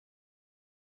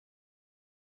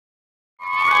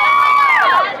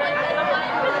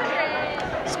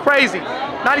crazy.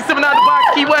 97 out of the box,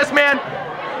 Key West, man.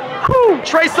 Whew.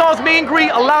 Trey Songz meet and greet.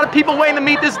 A lot of people waiting to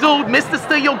meet this dude. Mr.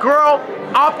 Steal Your Girl.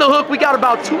 Off the Hook. We got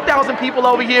about 2,000 people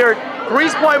over here.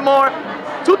 Grease Point more.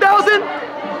 2,000?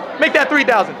 Make that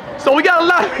 3,000. So we got a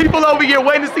lot of people over here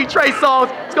waiting to see Trey Songz.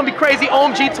 It's gonna be crazy.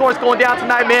 OMG tour's going down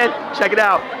tonight, man. Check it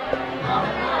out.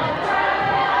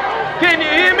 Can you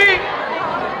hear me?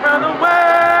 Round the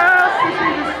world.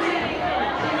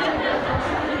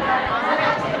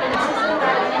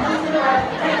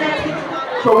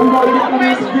 So we want to get through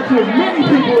this and get to as many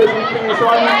people as we can. So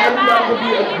I need everybody to be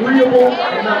agreeable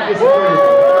and not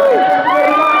disagreeable.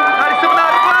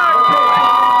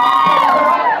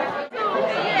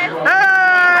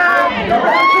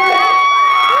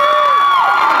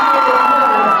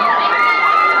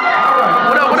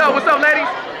 What's up, ladies?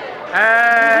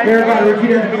 Everybody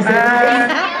repeat after me.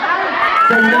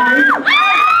 Say nice.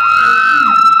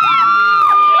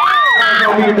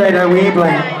 Today that we ain't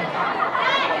playing.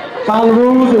 Follow the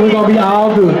rules and we're gonna be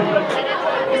all good.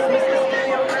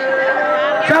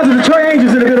 Shout out to the Trey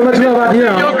Angels in the middle. Much love out here.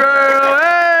 Your girl,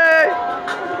 hey!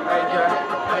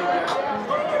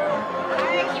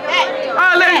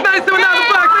 Alright, ladies, 97 out of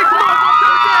the box. Make some more.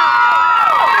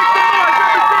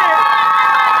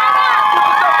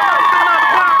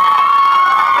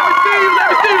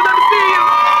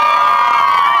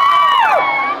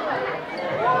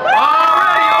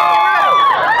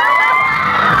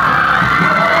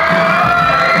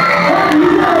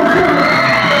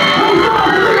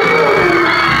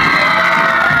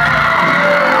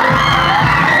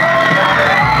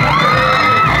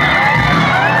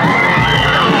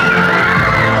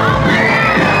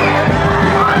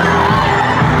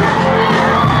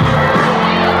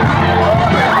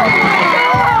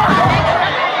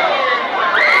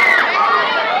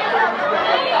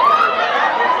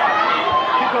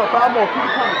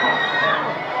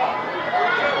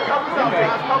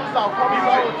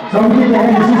 So we get the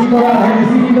hand your seats going out, hand your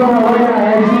seats going out right now,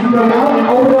 hand your seats going out and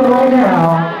open right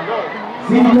now.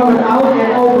 Seats coming out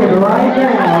and open right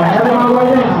now. Have it on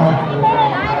right now.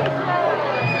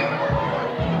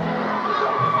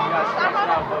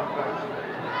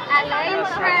 I love you,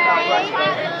 Trey.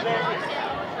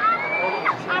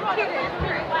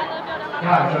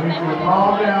 Guys, I need you to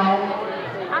calm down.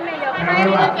 I'm in your friend.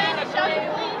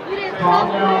 You didn't calm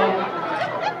down.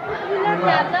 You know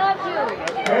I love you.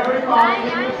 Everybody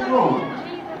in this room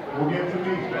will get to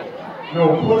meet you. No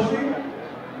pushing,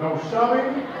 no shoving.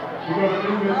 We're going to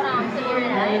do this peacefully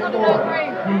and in order.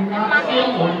 Do not sit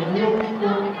or you will be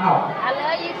thrown out. I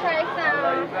love you, Trey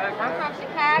Songz. I'm from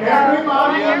Chicago.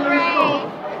 Everybody in this room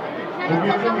will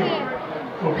get to Come meet you. here.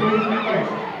 So please be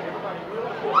patient.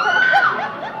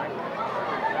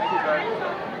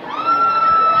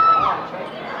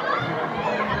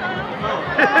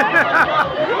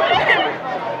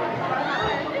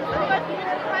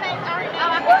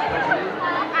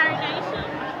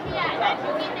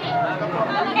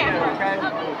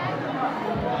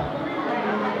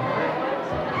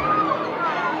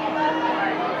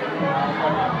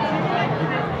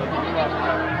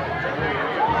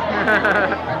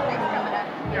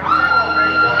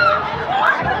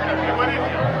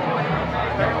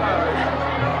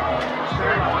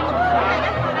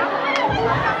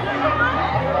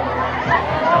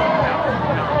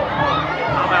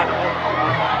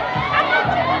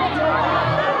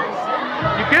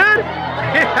 You good?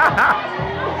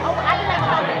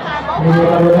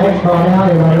 Everybody relax, calm down,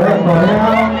 everybody relax, calm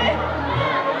down.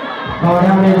 Calm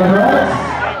down, everybody relax.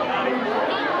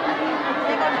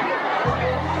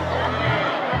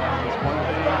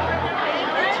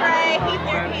 Trey, he's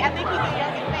there. I think he's a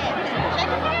young fan.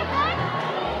 Shake his hand.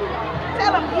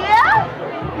 Tell him, yeah?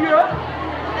 Yeah.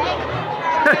 Thank you,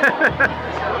 Trey.